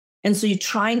And so you're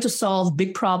trying to solve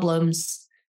big problems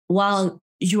while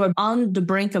you are on the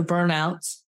brink of burnout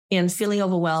and feeling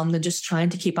overwhelmed and just trying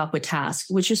to keep up with tasks,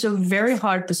 which is a very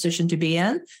hard position to be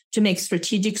in to make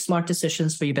strategic, smart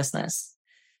decisions for your business.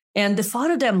 And the thought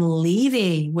of them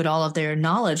leaving with all of their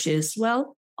knowledge is,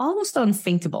 well, almost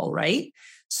unthinkable, right?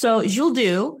 So you'll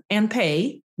do and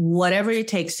pay whatever it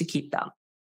takes to keep them.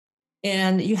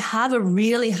 And you have a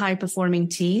really high performing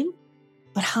team,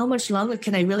 but how much longer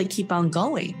can I really keep on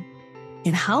going?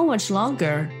 And how much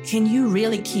longer can you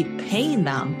really keep paying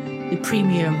them the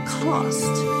premium cost?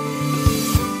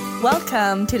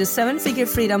 Welcome to the Seven Figure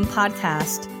Freedom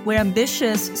Podcast, where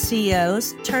ambitious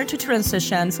CEOs turn to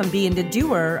transition from being the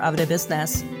doer of the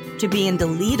business to being the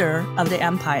leader of the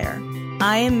empire.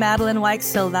 I am Madeline White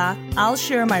Silva. I'll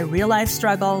share my real-life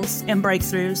struggles and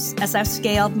breakthroughs as I've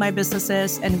scaled my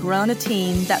businesses and grown a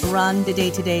team that run the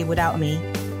day-to-day without me,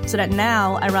 so that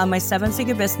now I run my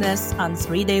seven-figure business on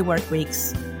 3-day work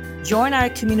weeks. Join our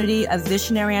community of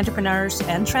visionary entrepreneurs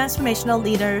and transformational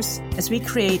leaders as we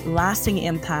create lasting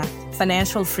impact,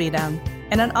 financial freedom,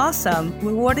 and an awesome,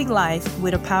 rewarding life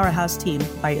with a powerhouse team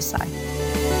by your side.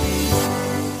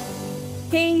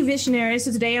 Hey, visionaries.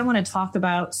 So today I want to talk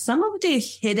about some of the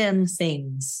hidden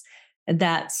things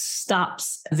that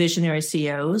stops visionary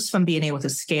CEOs from being able to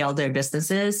scale their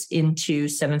businesses into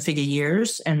 7-figure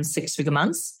years and 6-figure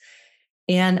months.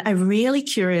 And I'm really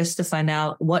curious to find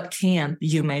out what camp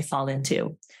you may fall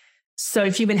into. So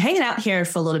if you've been hanging out here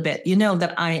for a little bit, you know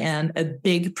that I am a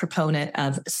big proponent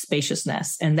of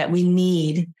spaciousness and that we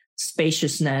need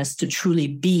spaciousness to truly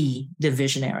be the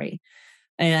visionary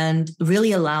and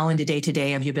really allowing the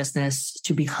day-to-day of your business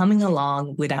to be humming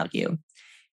along without you.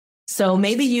 So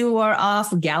maybe you are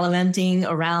off gallivanting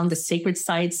around the sacred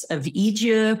sites of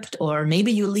Egypt, or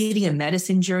maybe you're leading a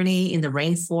medicine journey in the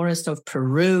rainforest of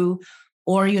Peru,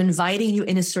 or you're inviting your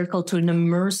inner circle to an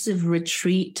immersive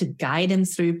retreat to guide them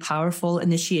through powerful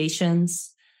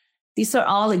initiations. These are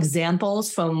all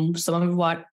examples from some of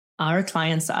what our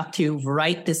clients are up to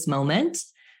right this moment.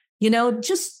 You know,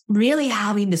 just really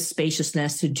having the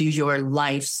spaciousness to do your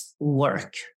life's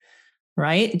work,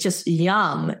 right? Just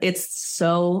yum.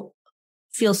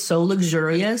 Feels so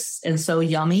luxurious and so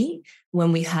yummy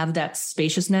when we have that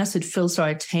spaciousness. It fills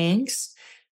our tanks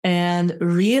and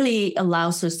really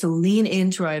allows us to lean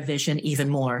into our vision even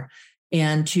more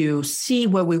and to see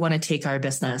where we want to take our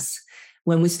business.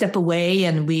 When we step away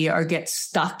and get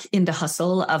stuck in the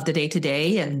hustle of the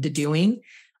day-to-day and the doing,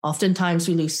 oftentimes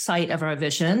we lose sight of our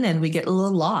vision and we get a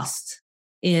little lost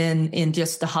in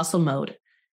just the hustle mode.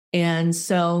 And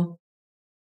so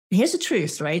here's the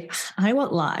truth, right? I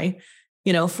won't lie.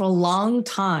 You know, for a long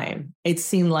time, it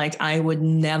seemed like I would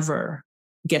never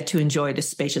get to enjoy the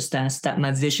spaciousness that my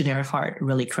visionary heart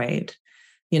really craved.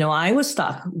 You know, I was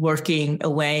stuck working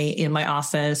away in my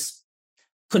office,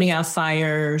 putting out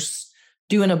fires,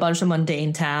 doing a bunch of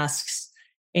mundane tasks,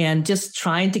 and just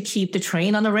trying to keep the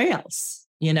train on the rails,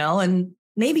 you know, and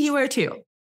maybe you were too.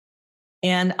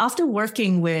 And after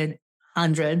working with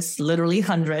literally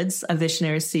hundreds of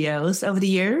visionary CEOs over the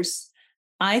years,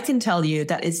 I can tell you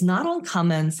that it's not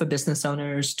uncommon for business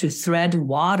owners to tread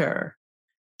water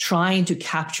trying to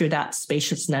capture that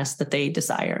spaciousness that they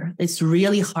desire. It's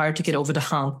really hard to get over the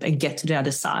hump and get to the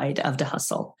other side of the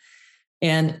hustle.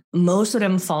 And most of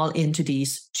them fall into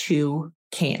these two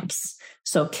camps.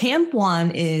 So camp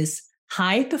one is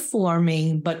high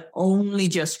performing, but only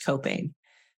just coping.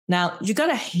 Now, you got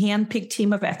a handpicked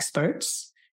team of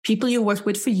experts, people you worked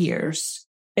with for years,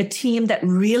 a team that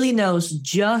really knows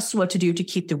just what to do to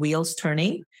keep the wheels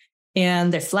turning.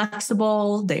 And they're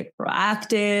flexible, they're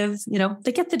proactive, you know,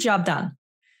 they get the job done.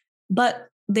 But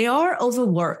they are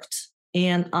overworked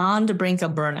and on the brink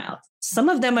of burnout. Some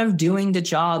of them are doing the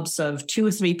jobs of 2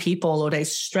 or 3 people, or they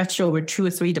stretch over 2 or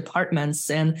 3 departments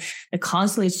and they're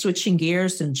constantly switching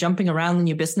gears and jumping around in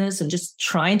your business and just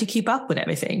trying to keep up with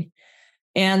everything.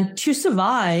 And to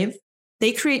survive,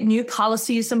 they create new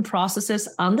policies and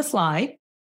processes on the fly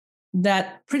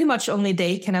that pretty much only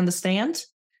they can understand.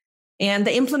 And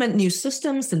they implement new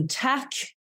systems and tech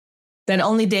that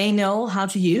only they know how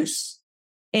to use,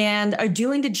 and are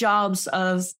doing the jobs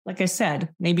of, like I said,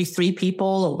 maybe 3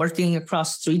 people or working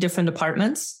across 3 different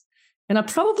departments, and are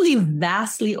probably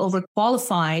vastly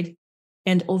overqualified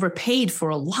and overpaid for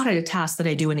a lot of the tasks that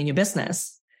they do in your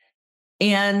business.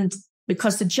 And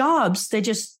because the jobs, they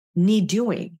just need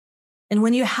doing. And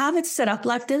when you have it set up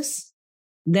like this,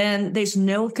 then there's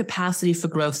no capacity for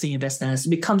growth in your business. It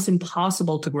becomes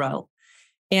impossible to grow.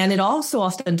 And it also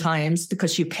oftentimes,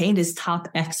 because you pay these top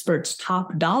experts,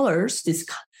 top dollars, these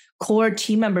core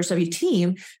team members of your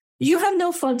team, you have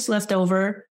no funds left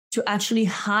over to actually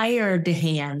hire the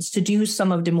hands to do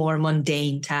some of the more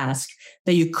mundane tasks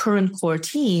that your current core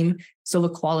team is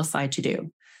overqualified to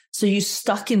do. So you're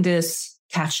stuck in this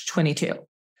catch-22.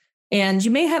 And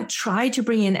you may have tried to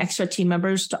bring in extra team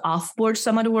members to offboard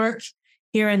some of the work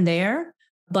here and there,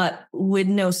 but with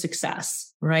no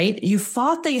success, right? You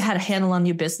thought that you had a handle on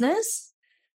your business,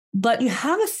 but you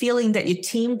have a feeling that your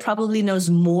team probably knows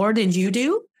more than you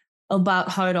do about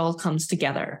how it all comes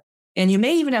together. And you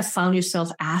may even have found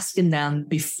yourself asking them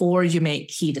before you make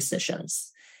key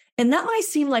decisions. And that might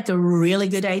seem like a really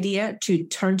good idea to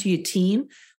turn to your team,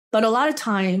 but a lot of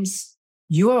times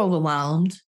you're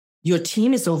overwhelmed, your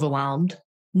team is overwhelmed,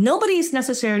 nobody is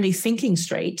necessarily thinking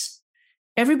straight.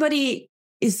 Everybody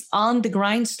is on the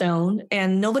grindstone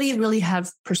and nobody really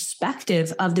have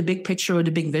perspective of the big picture or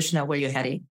the big vision of where you're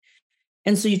heading.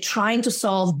 And so you're trying to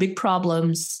solve big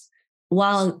problems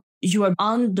while you are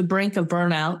on the brink of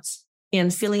burnout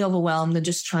and feeling overwhelmed and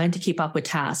just trying to keep up with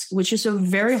tasks, which is a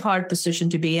very hard position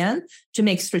to be in to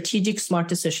make strategic, smart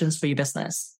decisions for your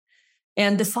business.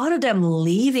 And the thought of them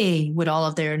leaving with all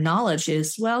of their knowledge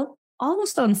is, well,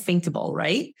 almost unthinkable,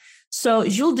 right? So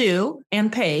you'll do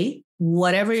and pay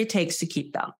whatever it takes to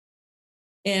keep them.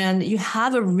 And you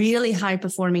have a really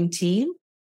high-performing team,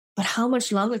 but how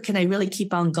much longer can I really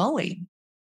keep on going?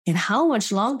 And how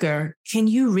much longer can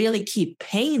you really keep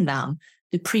paying them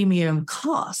the premium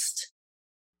cost?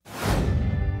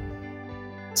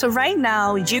 So right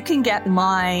now, you can get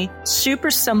my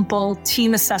super simple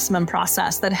team assessment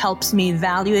process that helps me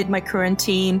evaluate my current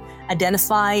team,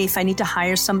 identify if I need to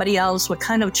hire somebody else, what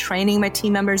kind of training my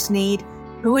team members need,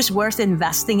 who is worth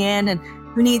investing in, and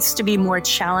who needs to be more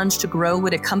challenged to grow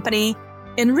with a company,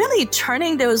 and really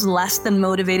turning those less than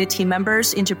motivated team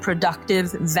members into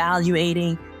productive,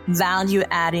 value-adding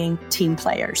team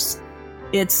players.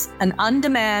 It's an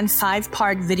on-demand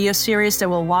 5-part video series that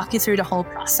will walk you through the whole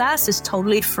process. It's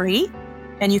totally free.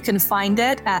 And you can find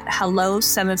it at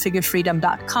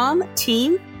hello7figurefreedom.com,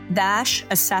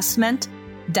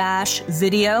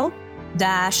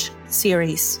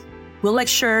 team-assessment-video-series. We'll make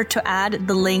sure to add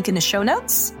the link in the show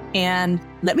notes and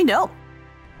let me know.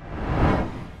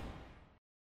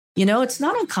 You know, it's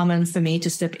not uncommon for me to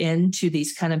step into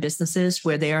these kind of businesses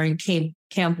where they are in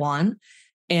camp one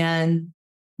and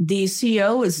the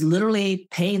CEO is literally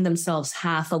paying themselves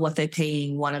half of what they're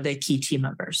paying one of their key team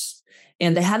members.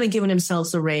 And they haven't given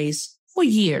themselves a raise for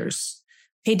years.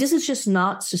 Hey, this is just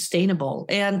not sustainable.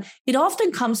 And it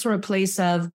often comes from a place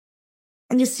of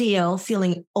the CEO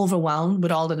feeling overwhelmed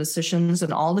with all the decisions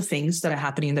and all the things that are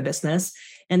happening in the business.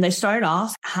 And they start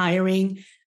off hiring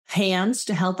hands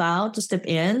to help out, to step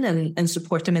in and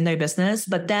support them in their business.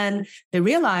 But then they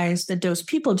realized that those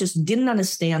people just didn't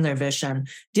understand their vision,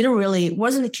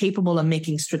 wasn't capable of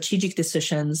making strategic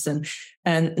decisions. And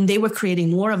they were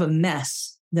creating more of a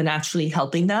mess than actually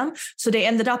helping them. So they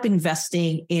ended up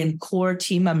investing in core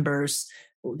team members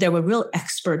that were real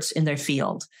experts in their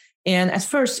field. And at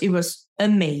first it was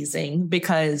amazing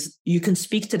because you can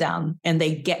speak to them and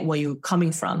they get where you're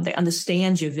coming from. They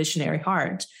understand your visionary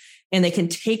heart. And they can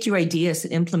take your ideas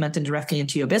and implement them directly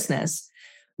into your business.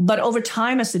 But over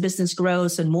time, as the business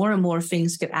grows and more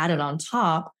things get added on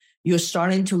top, you're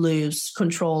starting to lose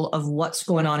control of what's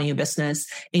going on in your business.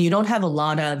 And you don't have a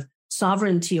lot of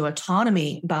sovereignty or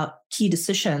autonomy about key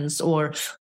decisions or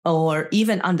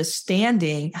even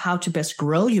understanding how to best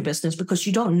grow your business because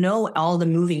you don't know all the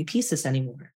moving pieces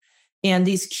anymore. And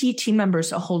these key team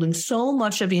members are holding so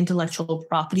much of the intellectual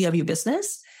property of your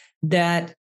business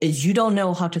that you don't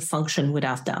know how to function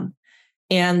without them.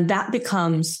 And that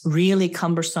becomes really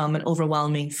cumbersome and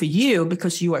overwhelming for you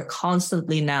because you are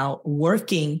constantly now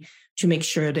working to make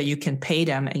sure that you can pay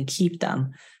them and keep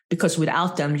them. Because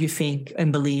without them, you think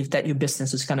and believe that your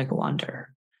business is going to go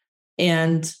under.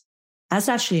 And that's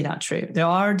actually not true. There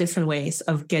are different ways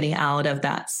of getting out of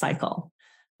that cycle.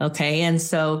 Okay. And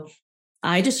so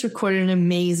I just recorded an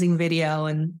amazing video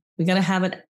and we're going to have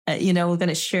it. We're going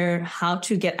to share how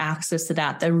to get access to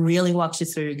that really walks you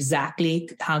through exactly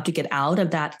how to get out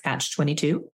of that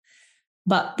catch-22.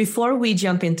 But before we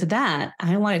jump into that,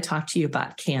 I want to talk to you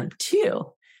about Camp 2,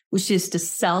 which is the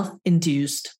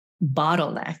self-induced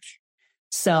bottleneck.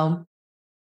 So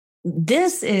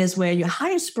this is where you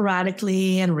hire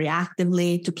sporadically and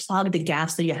reactively to plug the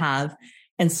gaps that you have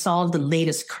and solve the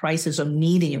latest crisis or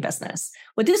need in your business.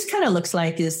 What this kind of looks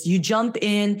like is you jump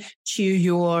in to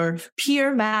your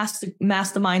peer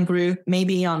mastermind group,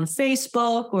 maybe on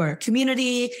Facebook or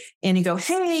community, and you go,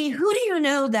 hey, who do you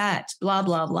know that blah,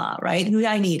 blah, blah, right? Who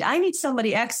I need? I need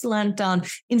somebody excellent on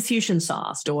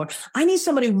Infusionsoft, or I need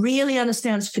somebody who really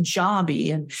understands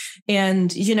Kajabi.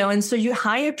 And so you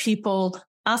hire people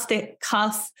off the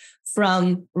cuff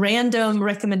from random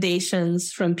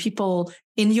recommendations from people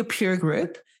in your peer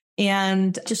group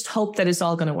and just hope that it's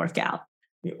all going to work out,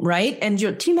 right? And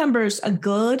your team members are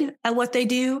good at what they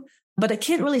do, but they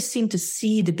can't really seem to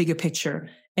see the bigger picture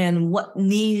and what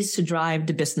needs to drive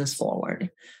the business forward,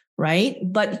 right?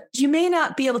 But you may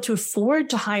not be able to afford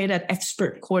to hire that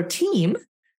expert core team,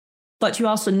 but you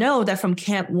also know that from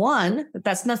camp one,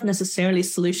 that's not necessarily a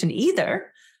solution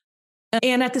either.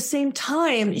 And at the same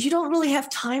time, you don't really have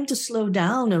time to slow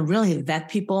down and really vet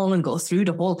people and go through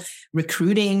the whole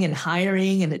recruiting and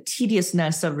hiring and the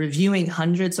tediousness of reviewing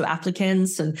hundreds of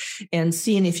applicants and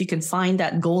seeing if you can find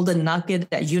that golden nugget,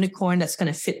 that unicorn that's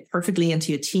going to fit perfectly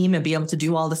into your team and be able to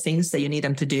do all the things that you need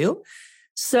them to do.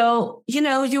 So,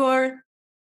 your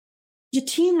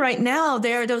team right now,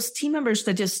 there are those team members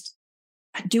that just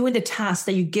doing the tasks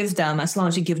that you give them, as long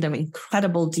as you give them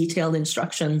incredible detailed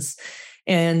instructions.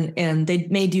 And they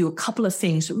may do a couple of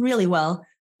things really well,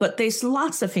 but there's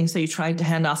lots of things that you try to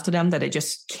hand off to them that they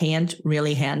just can't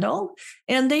really handle.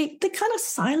 And they kind of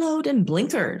siloed and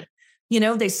blinkered.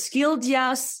 They skilled,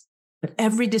 yes, but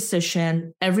every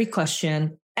decision, every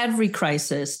question, every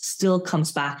crisis still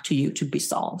comes back to you to be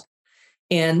solved.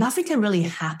 And nothing can really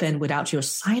happen without your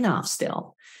sign-off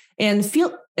still. And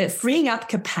freeing up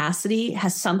capacity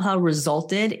has somehow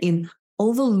resulted in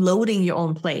overloading your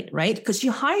own plate, right? Because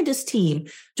you hired this team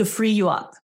to free you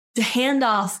up, to hand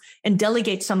off and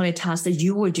delegate some of the tasks that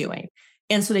you were doing.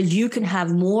 And so that you can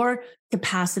have more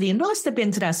capacity and really step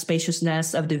into that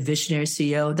spaciousness of the visionary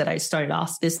CEO that I started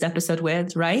off this episode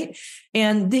with, right?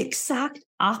 And the exact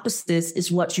opposite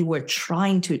is what you were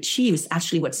trying to achieve is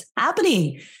actually what's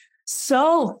happening.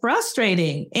 So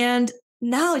frustrating. And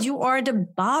now you are the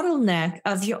bottleneck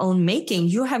of your own making.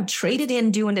 You have traded in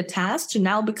doing the task to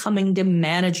now becoming the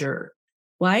manager,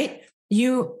 right?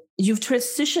 You've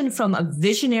transitioned from a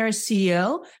visionary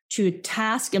CEO to a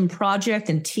task and project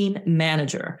and team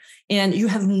manager. And you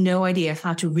have no idea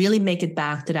how to really make it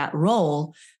back to that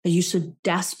role that you so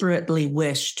desperately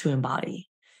wish to embody.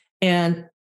 And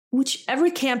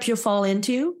whichever camp you fall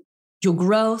into, your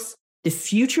growth, the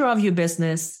future of your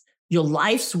business, your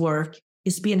life's work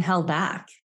is being held back.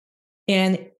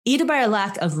 And either by a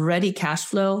lack of ready cash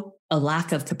flow, a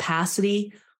lack of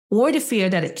capacity, or the fear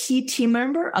that a key team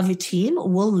member of your team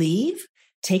will leave,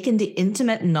 taking the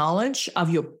intimate knowledge of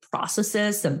your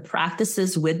processes and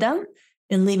practices with them,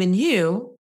 and leaving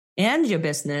you and your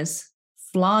business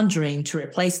floundering to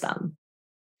replace them.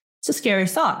 It's a scary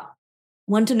thought.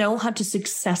 Want to know how to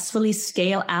successfully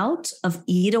scale out of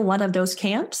either one of those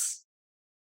camps?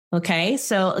 Okay,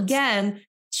 so again,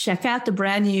 check out the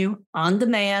brand new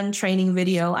on-demand training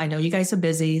video. I know you guys are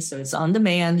busy, so it's on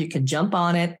demand. You can jump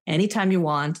on it anytime you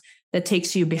want. That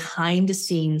takes you behind the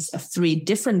scenes of 3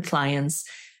 different clients'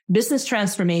 business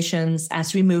transformations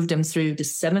as we move them through the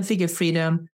 7-figure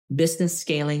freedom business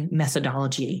scaling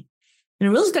methodology. And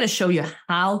it really is going to show you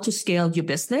how to scale your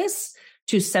business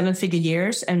to 7-figure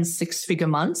years and 6-figure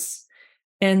months.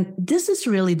 And this is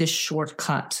really the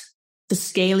shortcut to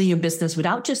scaling your business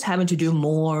without just having to do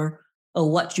more or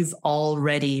what you've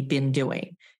already been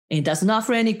doing. And it doesn't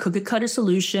offer any cookie cutter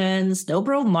solutions, no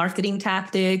broad marketing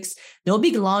tactics, no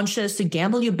big launches to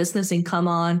gamble your business income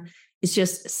on. It's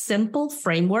just simple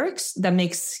frameworks that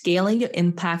make scaling your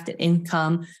impact and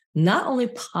income not only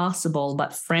possible,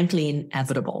 but frankly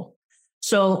inevitable.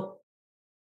 So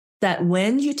that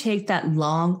when you take that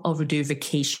long overdue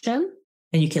vacation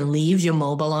and you can leave your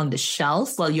mobile on the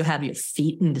shelf while you have your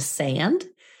feet in the sand,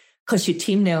 because your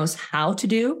team knows how to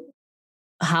do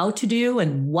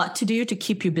and what to do to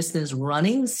keep your business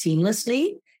running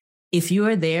seamlessly, if you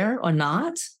are there or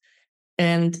not.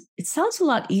 And it sounds a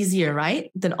lot easier, right?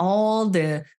 Than all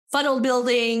the funnel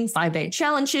building, 5-day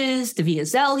challenges, the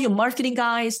VSL, your marketing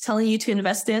guys telling you to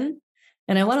invest in.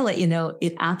 And I want to let you know,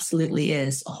 it absolutely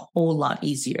is a whole lot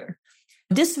easier.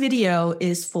 This video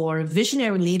is for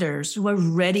visionary leaders who are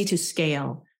ready to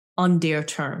scale on their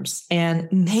terms and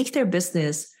make their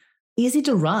business easy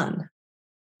to run.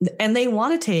 And they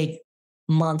want to take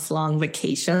month-long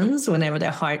vacations whenever their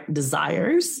heart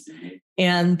desires,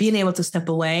 and being able to step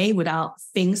away without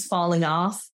things falling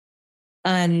off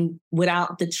and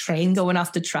without the train going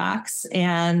off the tracks,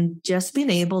 and just being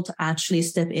able to actually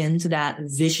step into that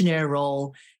visionary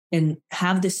role and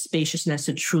have this spaciousness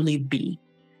to truly be.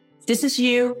 If this is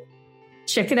you,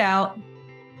 check it out.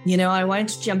 I wanted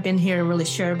to jump in here and really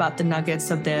share about the nuggets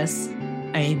of this.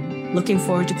 I'm looking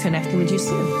forward to connecting with you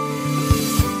soon.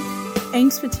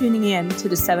 Thanks for tuning in to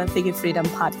the 7-Figure Freedom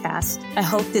Podcast. I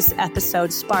hope this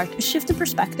episode sparked a shift in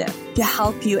perspective to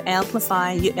help you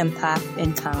amplify your impact,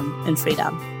 income, and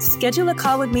freedom. Schedule a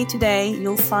call with me today.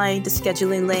 You'll find the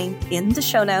scheduling link in the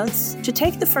show notes to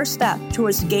take the first step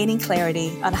towards gaining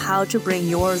clarity on how to bring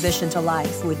your vision to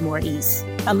life with more ease.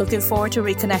 I'm looking forward to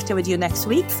reconnecting with you next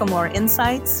week for more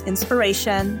insights,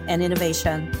 inspiration, and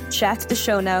innovation. Check the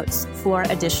show notes for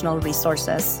additional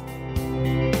resources.